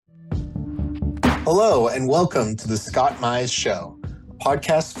Hello, and welcome to the Scott Mize Show, a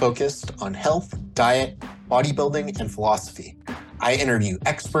podcast focused on health, diet, bodybuilding, and philosophy. I interview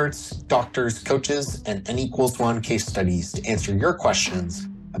experts, doctors, coaches, and N=1 case studies to answer your questions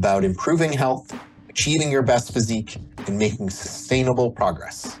about improving health, achieving your best physique, and making sustainable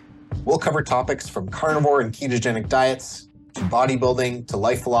progress. We'll cover topics from carnivore and ketogenic diets, to bodybuilding, to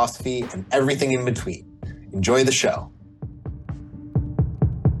life philosophy, and everything in between. Enjoy the show.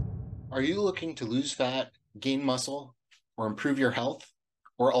 Are you looking to lose fat, gain muscle, or improve your health,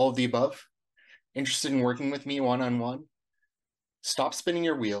 or all of the above? Interested in working with me one-on-one? Stop spinning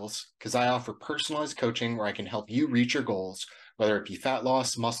your wheels, because I offer personalized coaching where I can help you reach your goals, whether it be fat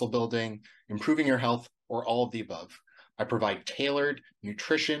loss, muscle building, improving your health, or all of the above. I provide tailored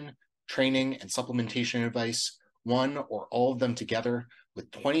nutrition, training, and supplementation advice, one or all of them together, with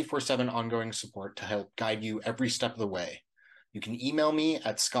 24/7 ongoing support to help guide you every step of the way. You can email me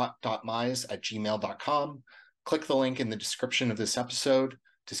at scott.mize@gmail.com. Click the link in the description of this episode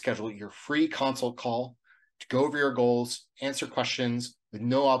to schedule your free consult call to go over your goals, answer questions with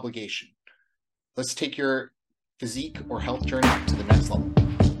no obligation. Let's take your physique or health journey to the next level.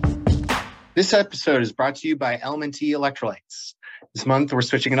 This episode is brought to you by LMNT Electrolytes. This month, we're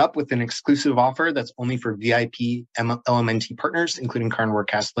switching it up with an exclusive offer that's only for VIP LMNT partners, including Carnivore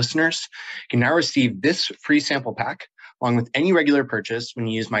Cast listeners. You can now receive this free sample pack along with any regular purchase when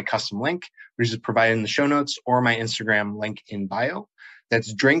you use my custom link, which is provided in the show notes or my Instagram link in bio.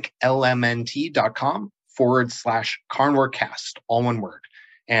 That's drinklmnt.com/carnivorecast, all one word.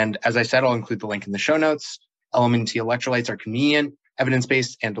 And as I said, I'll include the link in the show notes. LMNT electrolytes are convenient,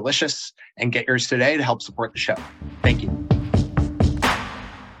 evidence-based, and delicious. And get yours today to help support the show. Thank you.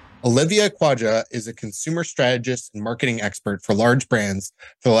 Olivia Khwaja is a consumer strategist and marketing expert for large brands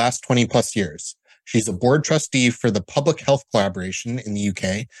for the last 20 plus years. She's a board trustee for the Public Health Collaboration in the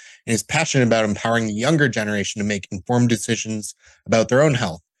UK and is passionate about empowering the younger generation to make informed decisions about their own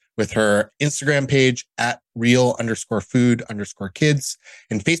health with her Instagram page at real_food_kids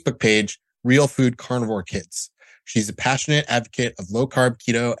and Facebook page, Real Food Carnivore Kids. She's a passionate advocate of low-carb,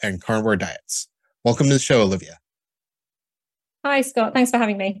 keto, and carnivore diets. Welcome to the show, Olivia. Hi, Scott. Thanks for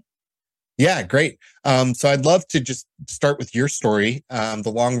having me. Yeah, great. So I'd love to just start with your story.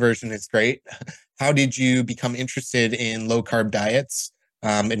 The long version is great. How did you become interested in low-carb diets,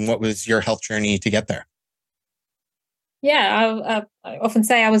 and what was your health journey to get there? Yeah, I often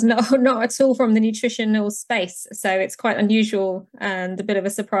say I was not at all from the nutritional space, so it's quite unusual and a bit of a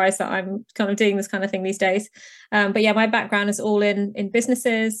surprise that I'm kind of doing this kind of thing these days. But yeah, my background is all in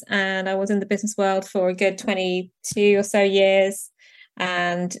businesses, and I was in the business world for a good 22 or so years,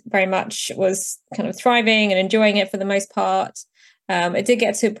 and very much was kind of thriving and enjoying it for the most part. It did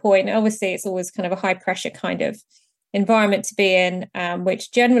get to a point, obviously it's always kind of a high pressure kind of environment to be in,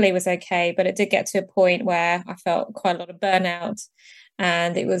 which generally was okay, but it did get to a point where I felt quite a lot of burnout,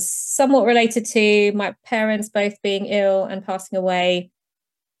 and it was somewhat related to my parents both being ill and passing away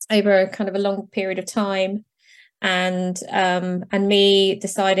over kind of a long period of time, and me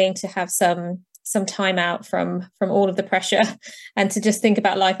deciding to have some time out from all of the pressure and to just think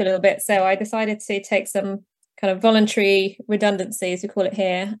about life a little bit. So I decided to take some kind of voluntary redundancy, as we call it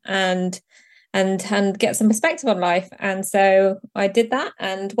here, and get some perspective on life. And so I did that.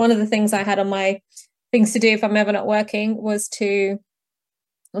 And one of the things I had on my things to do if I'm ever not working was to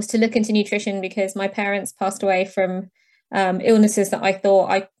look into nutrition, because my parents passed away from illnesses that I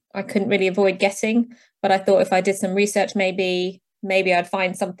thought I couldn't really avoid getting. But I thought if I did some research, maybe I'd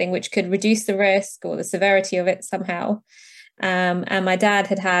find something which could reduce the risk or the severity of it somehow. And my dad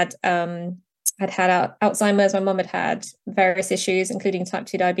had Alzheimer's. My mum had various issues, including type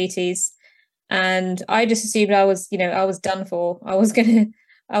 2 diabetes. And I just assumed I was done for. I was gonna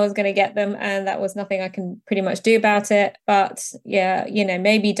get them, and that was nothing I can pretty much do about it. But yeah,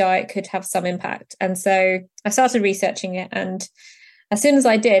 maybe diet could have some impact. And so I started researching it, and as soon as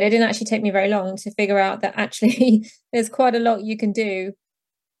I did, it didn't actually take me very long to figure out that actually there's quite a lot you can do,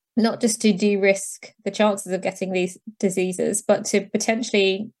 not just to de-risk the chances of getting these diseases, but to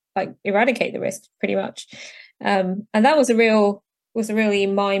potentially eradicate the risk pretty much. And that was a really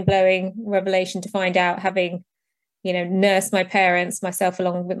mind-blowing revelation to find out, having nursed my parents, myself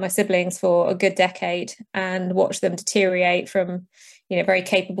along with my siblings, for a good decade, and watched them deteriorate from very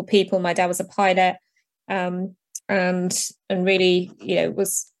capable people. My dad was a pilot, and really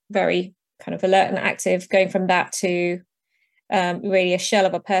was very kind of alert and active, going from that to really a shell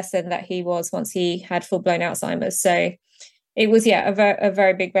of a person that he was once he had full-blown Alzheimer's. So it was a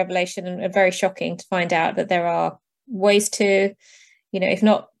very big revelation, and very shocking to find out that there are ways to if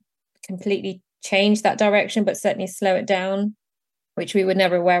not completely change that direction, but certainly slow it down. which we were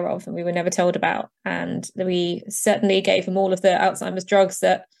never aware of and we were never told about. And we certainly gave him all of the Alzheimer's drugs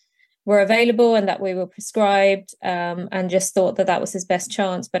that were available and that we were prescribed, and just thought that that was his best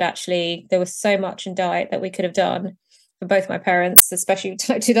chance. But actually, there was so much in diet that we could have done for both my parents, especially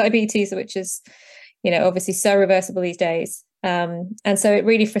type 2 diabetes, which is, obviously so reversible these days. And so it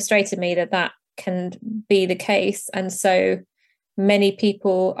really frustrated me that that can be the case. And so many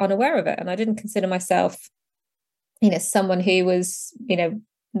people unaware of it. And I didn't consider myself, someone who was,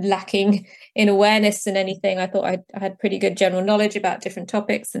 lacking in awareness in anything. I thought I had pretty good general knowledge about different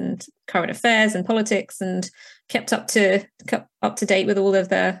topics and current affairs and politics, and kept up to date with all of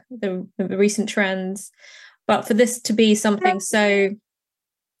the recent trends. But for this to be something so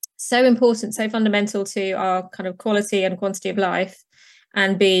important, so fundamental to our kind of quality and quantity of life,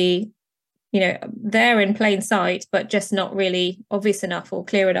 and be, there in plain sight, but just not really obvious enough or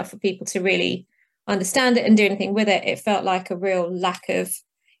clear enough for people to really understand it and do anything with it, it felt like a real lack of,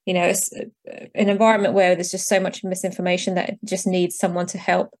 an environment where there's just so much misinformation that it just needs someone to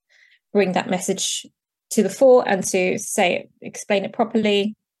help bring that message to the fore and to explain it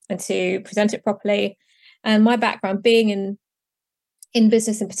properly and to present it properly. And my background being in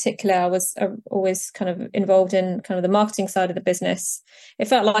business in particular, I was always kind of involved in kind of the marketing side of the business. It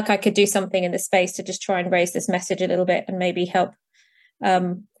felt like I could do something in this space to just try and raise this message a little bit and maybe help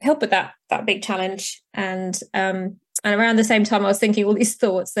with that big challenge. And around the same time I was thinking all these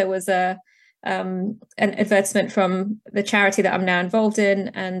thoughts, there was an advertisement from the charity that I'm now involved in,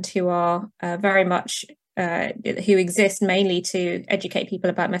 and who are very much who exist mainly to educate people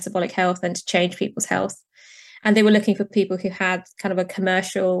about metabolic health and to change people's health. And they were looking for people who had kind of a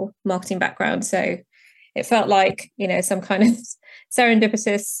commercial marketing background. So it felt like, some kind of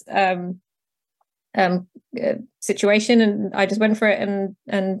serendipitous situation, and I just went for it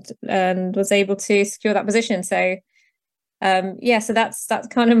and was able to secure that position. So so that's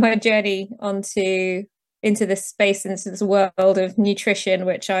kind of my journey into this space, into this world of nutrition,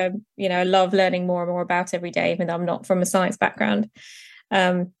 which I love learning more and more about every day, even though I'm not from a science background.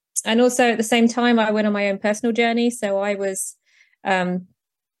 And also at the same time, I went on my own personal journey. So I was running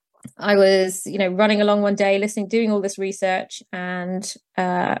along one day, doing all this research, and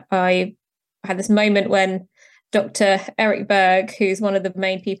I had this moment when Dr. Eric Berg, who's one of the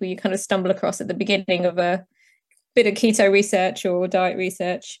main people you kind of stumble across at the beginning of a bit of keto research or diet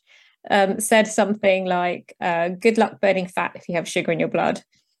research, said something like, good luck burning fat if you have sugar in your blood.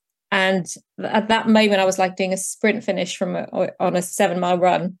 And at that moment, I was like doing a sprint finish on a 7-mile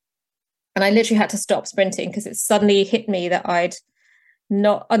run. And I literally had to stop sprinting because it suddenly hit me that I'd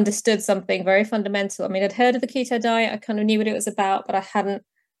not understood something very fundamental. I mean, I'd heard of the keto diet. I kind of knew what it was about, but I hadn't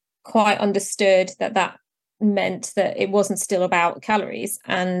quite understood that meant that it wasn't still about calories.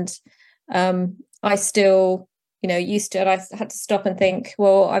 And I still, used to, and I had to stop and think,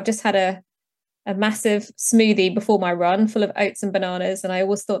 well, I've just had a massive smoothie before my run full of oats and bananas. And I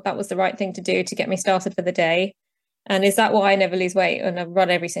always thought that was the right thing to do to get me started for the day. And is that why I never lose weight? And I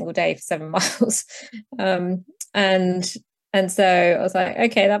run every single day for 7 miles. And so I was like,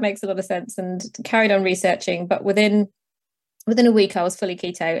 okay, that makes a lot of sense, and carried on researching. But within a week, I was fully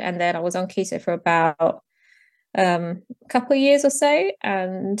keto. And then I was on keto for about a couple of years or so,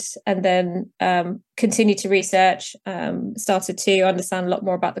 and then continued to research, started to understand a lot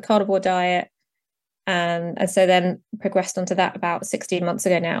more about the carnivore diet. And so then progressed onto that about 16 months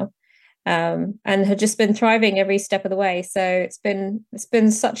ago now. And had just been thriving every step of the way. So it's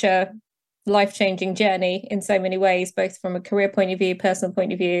been such a life-changing journey in so many ways, both from a career point of view, personal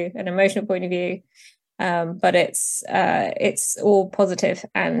point of view, an emotional point of view. But it's all positive,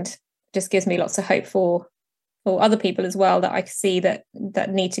 and just gives me lots of hope for other people as well that I see that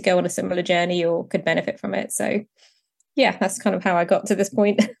need to go on a similar journey or could benefit from it. So yeah, that's kind of how I got to this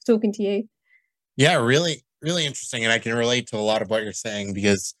point talking to you. Yeah, really, really interesting. And I can relate to a lot of what you're saying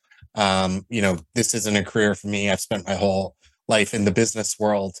because this isn't a career for me. I've spent my whole life in the business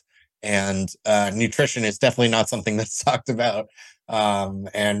world, and nutrition is definitely not something that's talked about,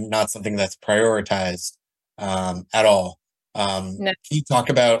 and not something that's prioritized at all. No. Can you talk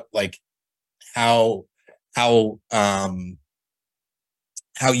about like how you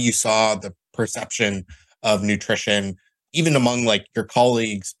saw the perception of nutrition, even among like your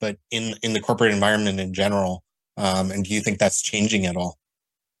colleagues, but in the corporate environment in general? And do you think that's changing at all?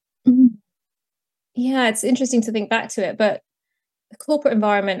 Yeah, it's interesting to think back to it, but the corporate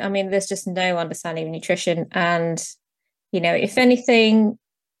environment, I mean, there's just no understanding of nutrition. And, if anything,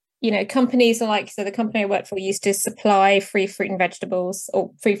 companies are like, so the company I worked for used to supply free fruit and vegetables,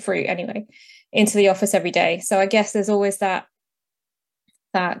 or free fruit anyway, into the office every day. So I guess there's always that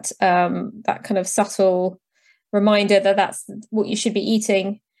kind of subtle reminder that that's what you should be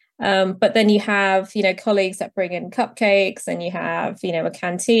eating. But then you have, colleagues that bring in cupcakes, and you have, a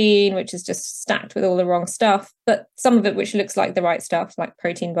canteen, which is just stacked with all the wrong stuff, but some of it which looks like the right stuff, like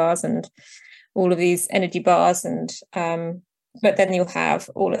protein bars and all of these energy bars. And but then you'll have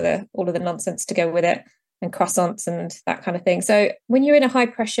all of the nonsense to go with it, and croissants and that kind of thing. So when you're in a high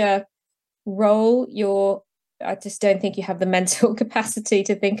pressure role, I just don't think you have the mental capacity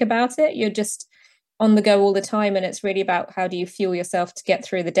to think about it. You're just on the go all the time, and it's really about how do you fuel yourself to get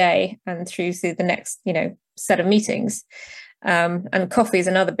through the day and through the next set of meetings. And coffee is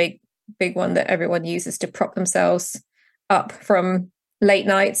another big one that everyone uses to prop themselves up from late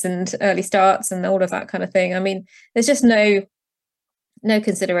nights and early starts and all of that kind of thing. I mean, there's just no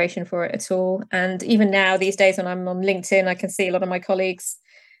consideration for it at all. And even now, these days, when I'm on LinkedIn, I can see a lot of my colleagues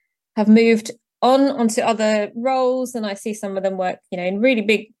have moved onto other roles, and I see some of them work in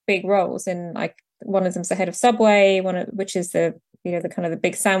really big roles. In, like, one of them's the head of Subway, which is the kind of the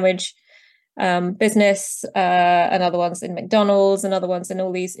big sandwich business, and other ones in McDonald's, and other ones in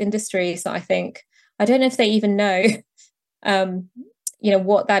all these industries that I don't know if they even know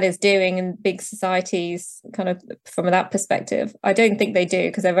what that is doing in big societies, kind of from that perspective. I don't think they do,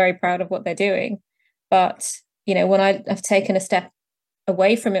 because they're very proud of what they're doing. But when I have taken a step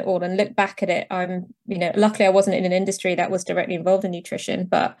away from it all and look back at it, I'm luckily I wasn't in an industry that was directly involved in nutrition,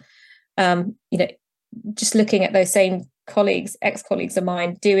 but just looking at those same ex-colleagues of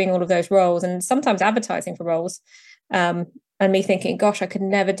mine doing all of those roles, and sometimes advertising for roles, and me thinking, gosh, I could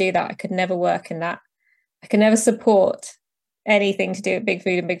never do that. I could never work in that. I could never support anything to do with big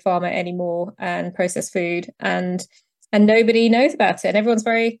food and big pharma anymore, and processed food, and nobody knows about it, and everyone's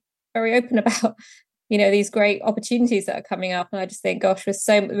very, very open about these great opportunities that are coming up. And I just think, gosh,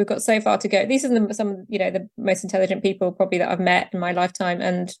 we've got so far to go. These are some of the most intelligent people probably that I've met in my lifetime,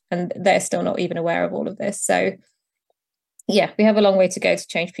 and they're still not even aware of all of this. So yeah, we have a long way to go to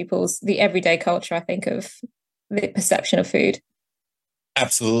change the everyday culture, I think, of the perception of food.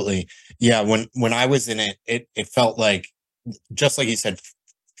 Absolutely. Yeah. When I was in it felt like, just like you said,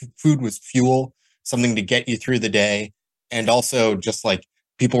 food was fuel, something to get you through the day. And also just like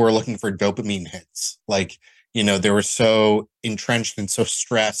people were looking for dopamine hits. Like, they were so entrenched and so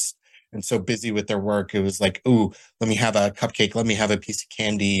stressed and so busy with their work. It was like, ooh, let me have a cupcake. Let me have a piece of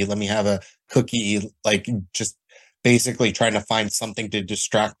candy. Let me have a cookie. Like, just basically trying to find something to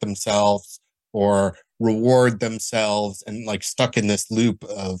distract themselves or reward themselves, and like stuck in this loop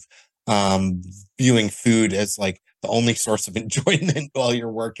of viewing food as like the only source of enjoyment while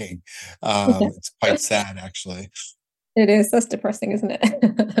you're working. It's quite sad, actually. It is. That's depressing, isn't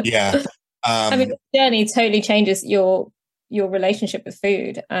it? Yeah. I mean, the journey totally changes your relationship with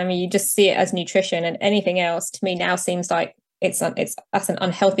food. I mean, you just see it as nutrition, and anything else to me now seems like that's an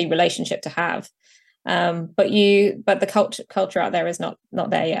unhealthy relationship to have. But the culture out there is not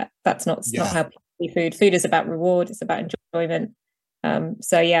there yet. That's not how people see food. Food is about reward. It's about enjoyment.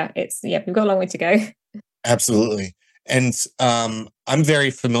 So yeah, we've got a long way to go. Absolutely. And I'm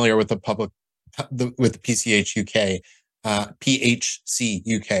very familiar with the PCHUK,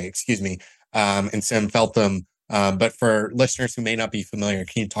 PHCUK, excuse me, and Sam Feltham. But for listeners who may not be familiar,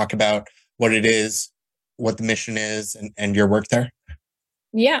 can you talk about what it is, what the mission is, and your work there?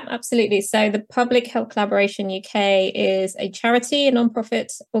 Yeah, absolutely. So the Public Health Collaboration UK is a charity, a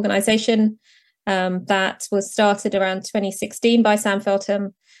non-profit organisation that was started around 2016 by Sam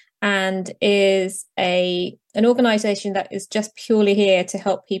Feltham, and is an organisation that is just purely here to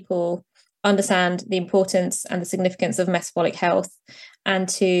help people understand the importance and the significance of metabolic health, and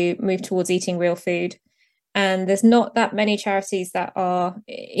to move towards eating real food. And there's not that many charities that are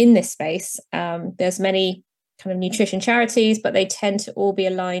in this space. There's many kind of nutrition charities, but they tend to all be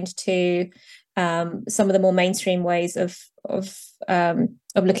aligned to some of the more mainstream ways of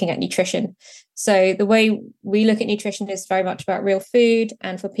looking at nutrition. So the way we look at nutrition is very much about real food,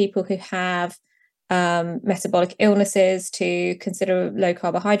 and for people who have metabolic illnesses, to consider low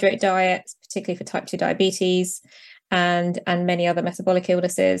carbohydrate diets, particularly for type 2 diabetes and many other metabolic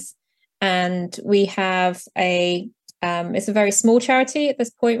illnesses. And we have it's a very small charity at this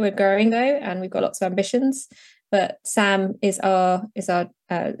point. We're growing though, and we've got lots of ambitions. But Sam is our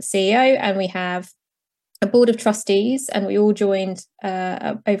CEO, and we have a board of trustees, and we all joined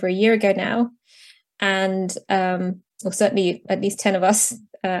over a year ago now. And or certainly at least 10 of us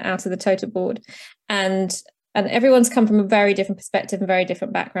out of the total board. And everyone's come from a very different perspective and very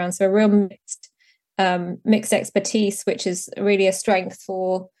different background. So a real mixed expertise, which is really a strength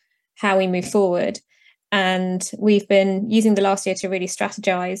for how we move forward. And we've been using the last year to really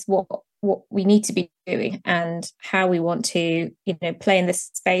strategize what we need to be doing, and how we want to play in this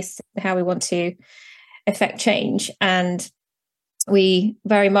space, how we want to effect change. And we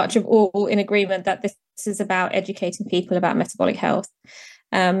very much are all in agreement that this is about educating people about metabolic health.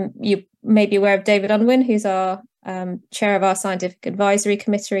 You may be aware of David Unwin, who's our chair of our scientific advisory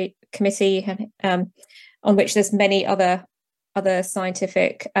committee, on which there's many other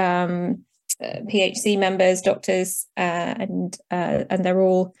scientific PHC members, doctors, and they're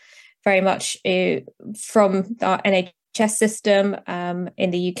all very much from our NHS system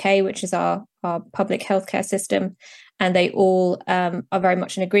in the UK, which is our public healthcare system, and they all are very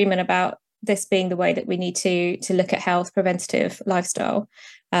much in agreement about this being the way that we need to look at health, preventative lifestyle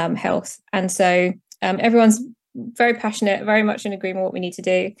health. And so everyone's very passionate, very much in agreement what we need to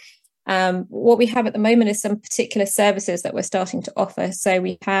do. What we have at the moment is some particular services that we're starting to offer. So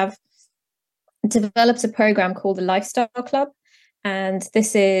we have developed a program called the Lifestyle Club, and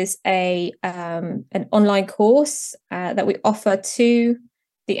this is an online course that we offer to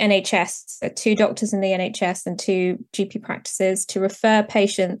the NHS, so 2 doctors in the NHS and 2 GP practices, to refer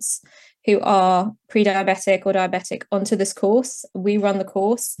patients who are pre-diabetic or diabetic onto this course. We run the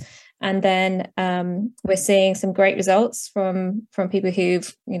course, and then we're seeing some great results from people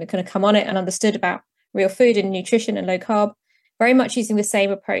who've kind of come on it and understood about real food and nutrition and low carb, very much using the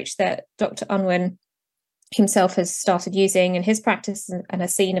same approach that Dr. Unwin himself has started using in his practice, and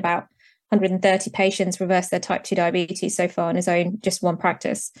has seen about 130 patients reverse their type 2 diabetes so far in his own just one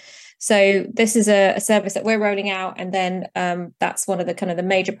practice. So this is a service that we're rolling out, and then that's one of the kind of the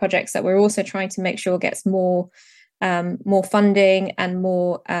major projects that we're also trying to make sure gets more funding and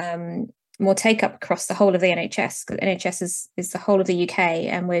more take up across the whole of the NHS, because NHS is the whole of the UK,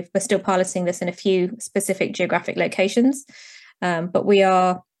 and we're still piloting this in a few specific geographic locations, but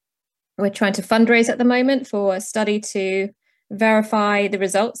we're trying to fundraise at the moment for a study to verify the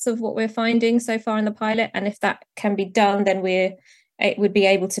results of what we're finding so far in the pilot, and if that can be done, then it would be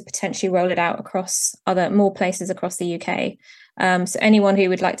able to potentially roll it out across more places across the UK. So anyone who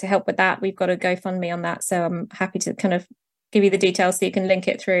would like to help with that, we've got a GoFundMe on that, so I'm happy to kind of give you the details so you can link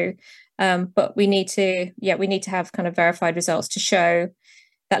it through. But we need to have kind of verified results to show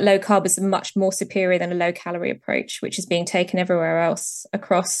that low carb is much more superior than a low calorie approach, which is being taken everywhere else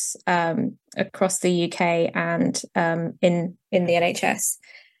across the UK and in the NHS.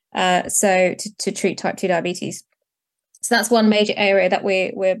 So to treat type 2 diabetes. So that's one major area that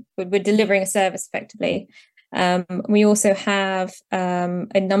we're delivering a service effectively. We also have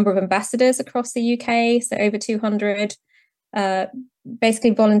a number of ambassadors across the UK, so over 200, basically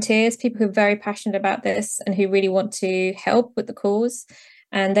volunteers, people who are very passionate about this and who really want to help with the cause.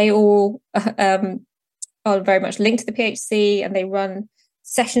 And they all are very much linked to the PHC, and they run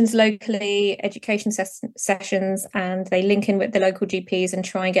sessions locally, education sessions, and they link in with the local GPs and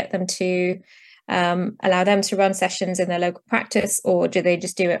try and get them to allow them to run sessions in their local practice, or do they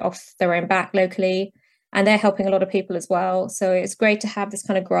just do it off their own back locally? And they're helping a lot of people as well. So it's great to have this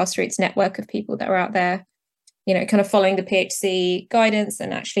kind of grassroots network of people that are out there, kind of following the PHC guidance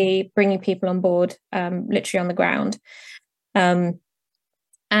and actually bringing people on board, literally on the ground. And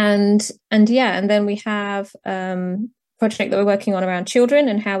then we have a project that we're working on around children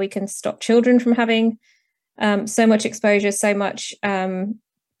and how we can stop children from having so much exposure, so much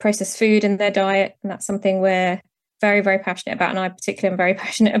processed food in their diet. And that's something we're very, very passionate about. And I particularly am very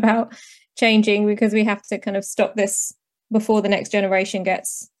passionate about changing, because we have to kind of stop this before the next generation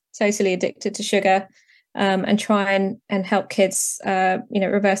gets totally addicted to sugar, and try and help kids,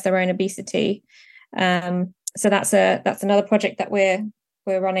 reverse their own obesity. So that's another project that we're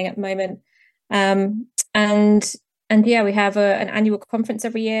running at the moment. We have an annual conference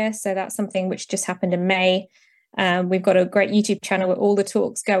every year. So that's something which just happened in May. We've got a great YouTube channel where all the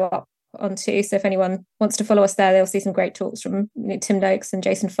talks go up onto. So if anyone wants to follow us there, they'll see some great talks from Tim Noakes and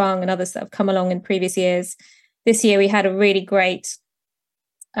Jason Fung and others that have come along in previous years. This year we had a really great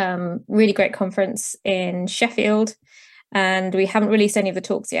conference in Sheffield, and we haven't released any of the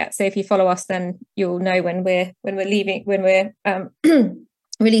talks yet. So if you follow us, then you'll know when we're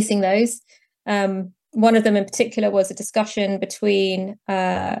releasing those. One of them in particular was a discussion between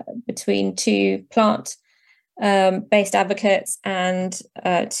 2 plant based advocates and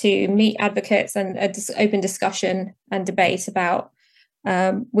 2 meat advocates, and an open discussion and debate about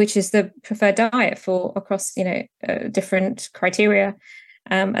which is the preferred diet for across different criteria,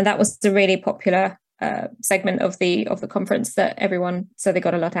 and that was a really popular segment of the conference that they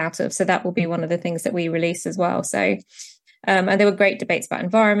got a lot out of. So that will be one of the things that we release as well. So and there were great debates about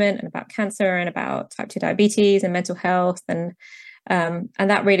environment and about cancer and about type 2 diabetes and mental health, and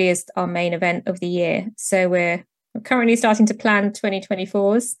that really is our main event of the year. So we're currently starting to plan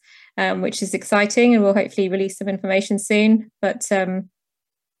 2024s, which is exciting, and we'll hopefully release some information soon. But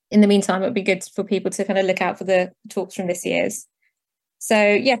in the meantime, it would be good for people to kind of look out for the talks from this year's.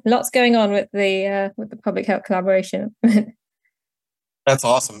 So yeah, lots going on with the public health collaboration. That's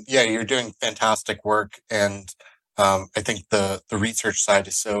awesome. Yeah, you're doing fantastic work, and I think the research side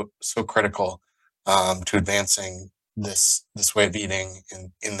is so critical to advancing this way of eating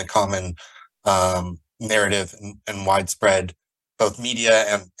in the common narrative and widespread both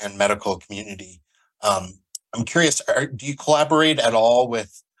media and medical community. I'm curious, do you collaborate at all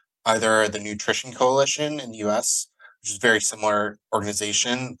with either the Nutrition Coalition in the US, which is a very similar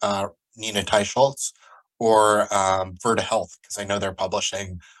organization, Nina Teicholz, or Verta Health, because I know they're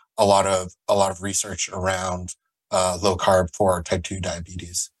publishing a lot of research around low carb for type 2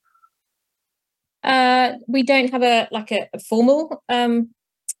 diabetes? We don't have a formal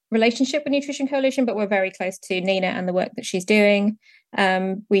relationship with Nutrition Coalition, but we're very close to Nina and the work that she's doing.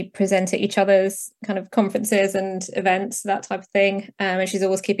 We present at each other's kind of conferences and events, that type of thing. And she's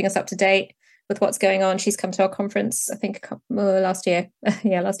always keeping us up to date with what's going on. She's come to our conference, I think, last year.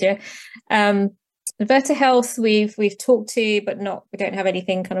 Last year. Verta Health, we've talked to, but we don't have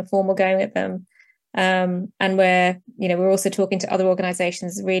anything kind of formal going with them. And we're also talking to other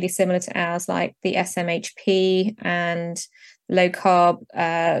organizations really similar to ours, like the SMHP and Low Carb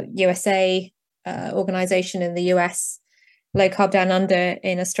USA organization in the US, Low Carb Down Under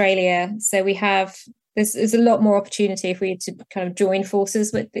in Australia. So there's a lot more opportunity if we had to kind of join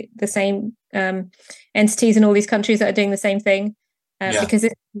forces with the same entities in all these countries that are doing the same thing, because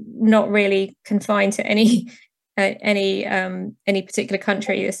it's not really confined to any particular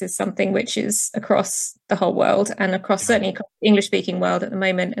country. This is something which is across the whole world and across certainly English-speaking world at the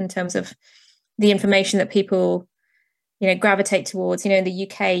moment, in terms of the information that people gravitate towards. In the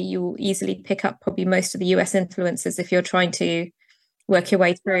UK, you'll easily pick up probably most of the US influencers if you're trying to work your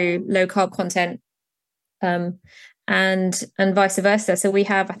way through low carb content, and vice versa. So we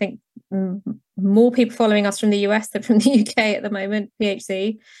have, I think, more people following us from the US than from the UK at the moment,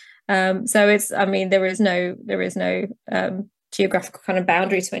 PHC. So there is no geographical kind of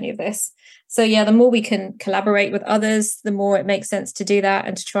boundary to any of this. So yeah, the more we can collaborate with others, the more it makes sense to do that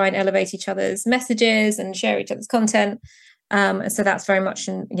and to try and elevate each other's messages and share each other's content. And so that's very much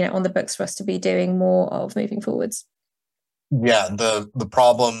on the books for us to be doing more of moving forwards. Yeah, the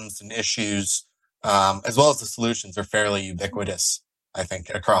problems and issues, as well as the solutions, are fairly ubiquitous, I think,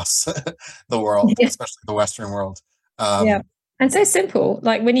 across the world, especially the Western world. And so simple.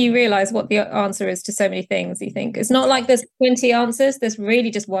 Like when you realize what the answer is to so many things, you think it's not like there's 20 answers. There's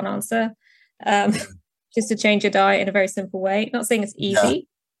really just one answer, just to change your diet in a very simple way. Not saying it's easy,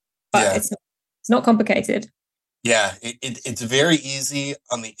 but it's not complicated. Yeah, it's very easy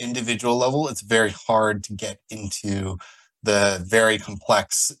on the individual level. It's very hard to get into the very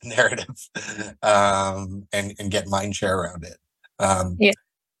complex narrative and get mind share around it.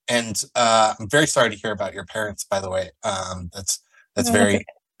 And I'm very sorry to hear about your parents, by the way. That's very,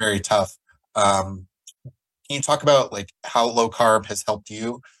 very tough. Can you talk about like how low carb has helped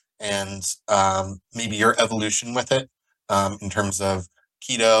you and maybe your evolution with it, in terms of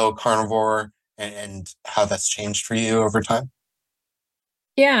keto, carnivore, and how that's changed for you over time?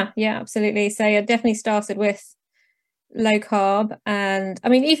 Yeah, absolutely. So I definitely started with low carb. And I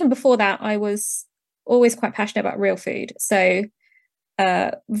mean, even before that, I was always quite passionate about real food. So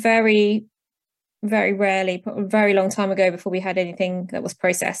very, very rarely, a very long time ago, before we had anything that was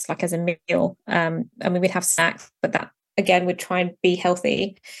processed, like as a meal. We'd have snacks, but that again would try and be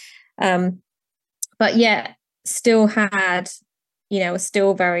healthy. But yeah, still had, was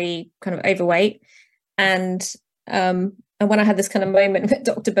still very kind of overweight. And when I had this kind of moment with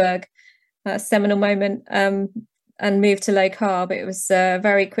Dr. Berg, seminal moment, and moved to low carb, it was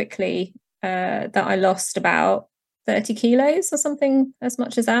very quickly that I lost about 30 kilos or something, as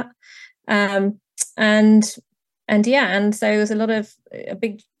much as that. And so it was a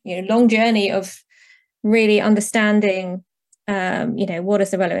big, long journey of really understanding, what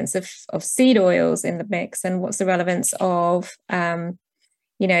is the relevance of seed oils in the mix, and what's the relevance of,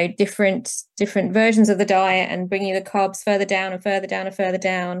 different versions of the diet, and bringing the carbs further down and further down and further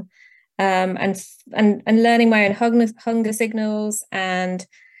down, and learning my own hunger signals, and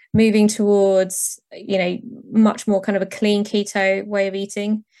moving towards, much more kind of a clean keto way of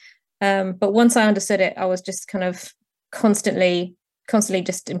eating. But once I understood it, I was just kind of constantly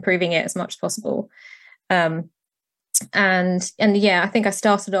just improving it as much as possible. And I think I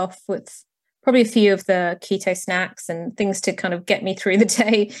started off with probably a few of the keto snacks and things to kind of get me through the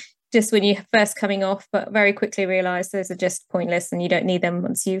day, just when you're first coming off, but very quickly realized those are just pointless and you don't need them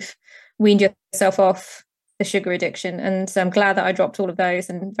once you've weaned yourself off the sugar addiction. And so I'm glad that I dropped all of those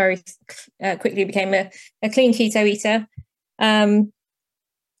and very quickly became a clean keto eater.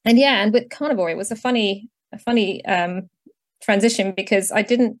 And with carnivore, it was a funny transition, because I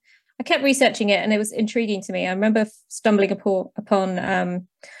kept researching it and it was intriguing to me. I remember stumbling upon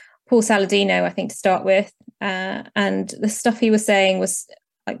Paul Saladino, I think, to start with, and the stuff he was saying was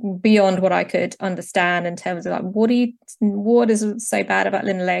like beyond what I could understand, in terms of like, what is so bad about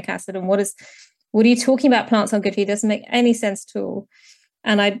linoleic acid, and what are you talking about, plants aren't good for you? It doesn't make any sense at all.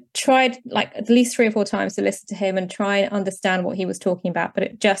 And I tried like at least 3 or 4 times to listen to him and try and understand what he was talking about, but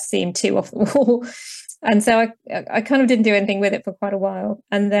it just seemed too off the wall. And so I kind of didn't do anything with it for quite a while.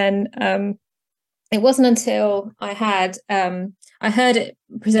 And then it wasn't until I heard it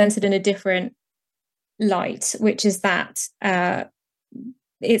presented in a different light, which is that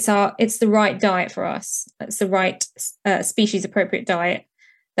it's the right diet for us. It's the right species appropriate diet,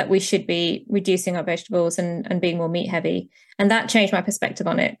 that we should be reducing our vegetables and being more meat heavy. And that changed my perspective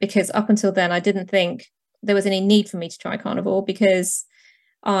on it, because up until then, I didn't think there was any need for me to try carnivore, because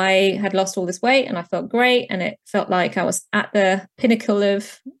I had lost all this weight and I felt great. And it felt like I was at the pinnacle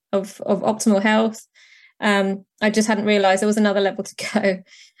of optimal health. I just hadn't realized there was another level to go.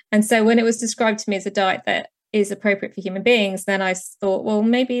 And so when it was described to me as a diet that is appropriate for human beings, then I thought, well,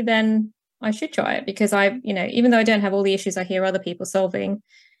 maybe then I should try it, because even though I don't have all the issues I hear other people solving,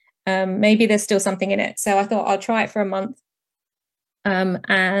 maybe there's still something in it. So I thought I'll try it for a month.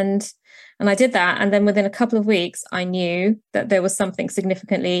 And I did that. And then within a couple of weeks, I knew that there was something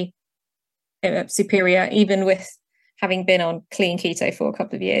significantly superior, even with having been on clean keto for a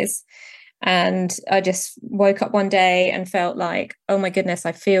couple of years. And I just woke up one day and felt like, oh my goodness,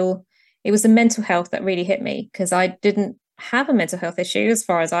 it was the mental health that really hit me, because I didn't have a mental health issue as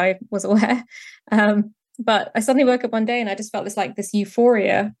far as I was aware. But I suddenly woke up one day and I just felt this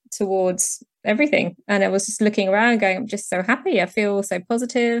euphoria towards everything. And I was just looking around going, I'm just so happy. I feel so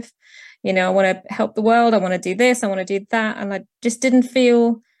positive. I want to help the world. I want to do this. I want to do that. And I just didn't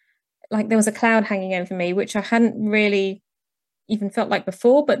feel like there was a cloud hanging over me, which I hadn't really even felt like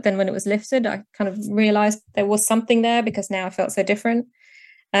before. But then when it was lifted, I kind of realized there was something there, because now I felt so different.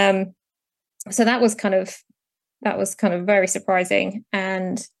 So that was kind of very surprising.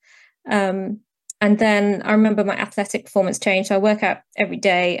 And then I remember my athletic performance changed. I work out every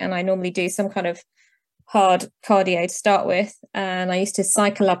day, and I normally do some kind of hard cardio to start with. And I used to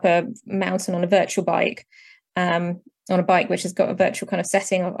cycle up a mountain on a virtual bike, on a bike which has got a virtual kind of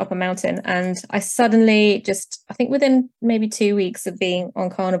setting up a mountain. And I suddenly I think within maybe 2 weeks of being on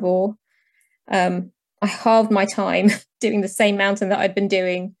carnivore, I halved my time doing the same mountain that I'd been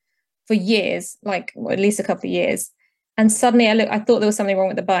doing for years, at least a couple of years. And suddenly I thought there was something wrong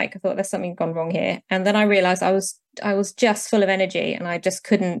with the bike. I thought there's something gone wrong here. And then I realized I was just full of energy, and I just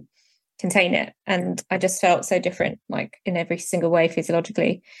couldn't contain it. And I just felt so different, like in every single way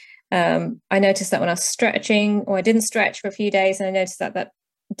physiologically. I noticed that when I was stretching, or I didn't stretch for a few days, and I noticed that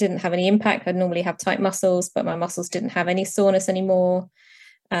didn't have any impact. I'd normally have tight muscles, but my muscles didn't have any soreness anymore.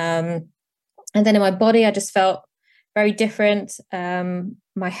 And then in my body, I just felt very different.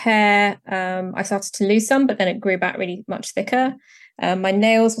 My hair, I started to lose some, but then it grew back really much thicker. My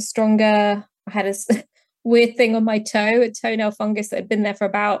nails were stronger. I had this weird thing on my toe, a toenail fungus that had been there for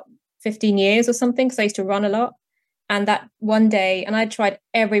about 15 years or something, because I used to run a lot. And that one day, and I'd tried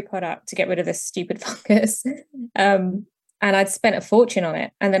every product to get rid of this stupid fungus. And I'd spent a fortune on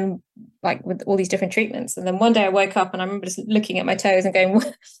it. And then with all these different treatments. And then one day I woke up and I remember just looking at my toes and going,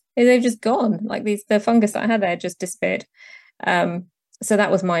 they've just gone. The fungus that I had there just disappeared. So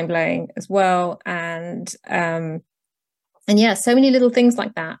that was mind blowing as well. And yeah, so many little things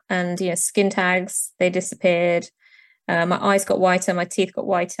like that. And, skin tags, they disappeared. My eyes got whiter, my teeth got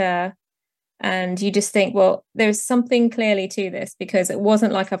whiter. And you just think, well, there's something clearly to this, because it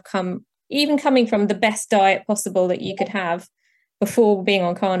wasn't like even coming from the best diet possible that you could have before being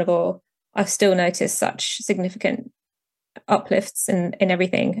on carnivore, I've still noticed such significant uplifts in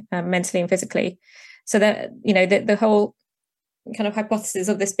everything, mentally and physically. So that, the whole kind of hypothesis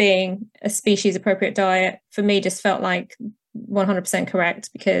of this being a species appropriate diet for me just felt like 100% correct,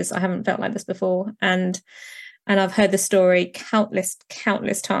 because I haven't felt like this before. And I've heard the story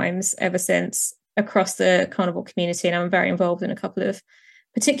countless times ever since across the carnivore community. And I'm very involved in a couple of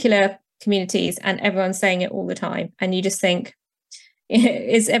particular communities, and everyone's saying it all the time. And you just think,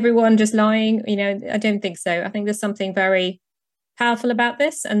 is everyone just lying? I don't think so. I think there's something very powerful about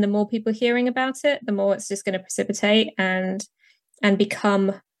this. And the more people hearing about it, the more it's just going to precipitate and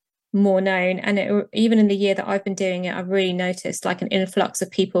become more known. And even in the year that I've been doing it, I've really noticed an influx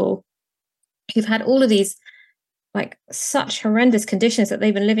of people who've had all of these such horrendous conditions that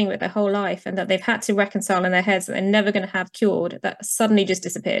they've been living with their whole life, and that they've had to reconcile in their heads that they're never going to have cured, that suddenly just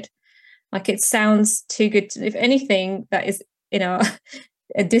disappeared. It sounds too good if anything, that is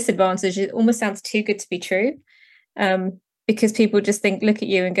a disadvantage. It almost sounds too good to be true, because people just look at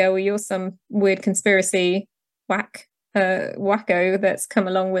you and go, well, you're some weird conspiracy wacko that's come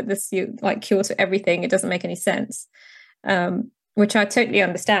along with this cure to everything. It doesn't make any sense, which I totally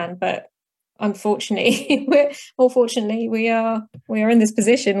understand. But unfortunately, we are in this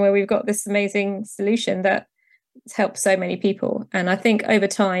position where we've got this amazing solution that helps so many people. And I think over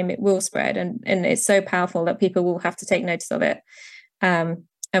time it will spread, and it's so powerful that people will have to take notice of it. And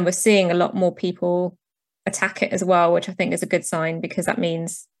we're seeing a lot more people attack it as well, which I think is a good sign, because that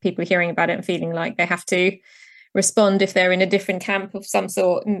means people are hearing about it and feeling like they have to respond if they're in a different camp of some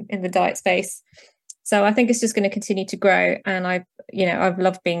sort in the diet space. So I think it's just going to continue to grow. And I've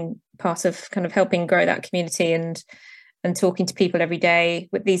loved being part of kind of helping grow that community and talking to people every day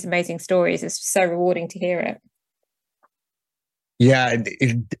with these amazing stories. It's just so rewarding to hear it. Yeah,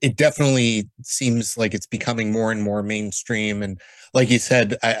 it definitely seems like it's becoming more and more mainstream. And like you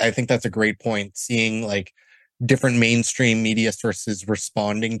said, I think that's a great point. Seeing like different mainstream media sources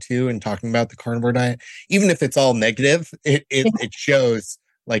responding to and talking about the carnivore diet, even if it's all negative, it shows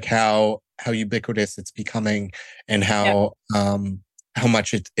like how ubiquitous it's becoming, and how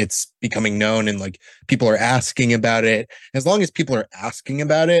much it's becoming known, and like people are asking about it. As long as people are asking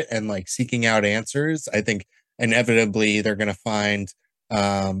about it and like seeking out answers, I think inevitably they're going to find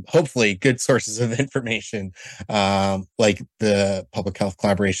hopefully good sources of information, like the Public Health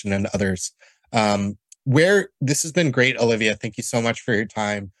Collaboration and others. Where this has been great, Olivia. Thank you so much for your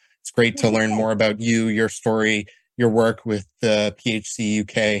time. It's great to learn more about you, your story, your work with the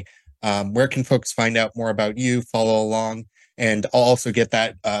PHCUK. Where can folks find out more about you, follow along? And I'll also get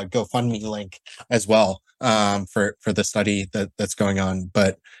that GoFundMe link as well for the study that's going on.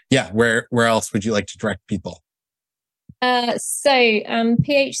 But yeah, where else would you like to direct people? PHC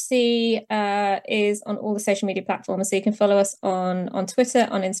is on all the social media platforms. So you can follow us on Twitter,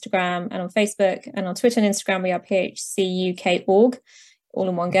 on Instagram, and on Facebook. And on Twitter and Instagram, we are PHCUK.org, all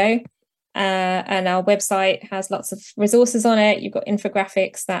in one go. And our website has lots of resources on it. You've got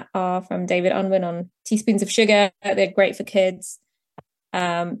infographics that are from David Unwin on teaspoons of sugar. They're great for kids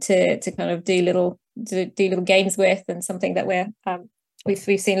to kind of do little games with, and something that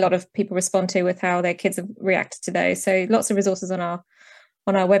we've seen a lot of people respond to with how their kids have reacted to those. So lots of resources on our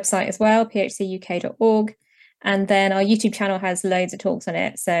website as well, phcuk.org. And then our YouTube channel has loads of talks on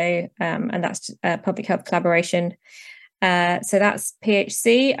it. So and that's Public Health Collaboration. So that's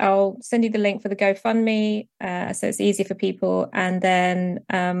PHC. I'll send you the link for the GoFundMe, so it's easy for people. And then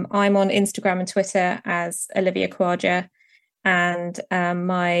I'm on Instagram and Twitter as Olivia Khwaja. And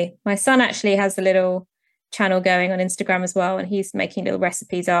my son actually has a little channel going on Instagram as well, and he's making little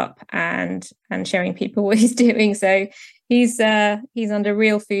recipes up and showing people what he's doing. So he's under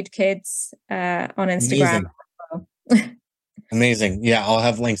Real Food Kids on Instagram. Amazing. Amazing. Yeah, I'll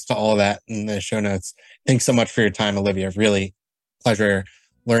have links to all of that in the show notes. Thanks so much for your time, Olivia. Really pleasure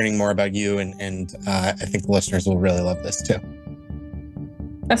learning more about you, and I think the listeners will really love this too.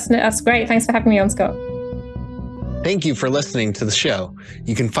 That's great. Thanks for having me on, Scott. Thank you for listening to the show.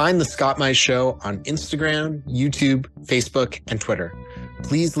 You can find The Scott Mize Show on Instagram, YouTube, Facebook, and Twitter.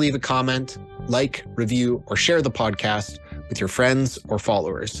 Please leave a comment, like, review, or share the podcast with your friends or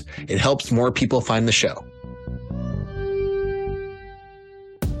followers. It helps more people find the show.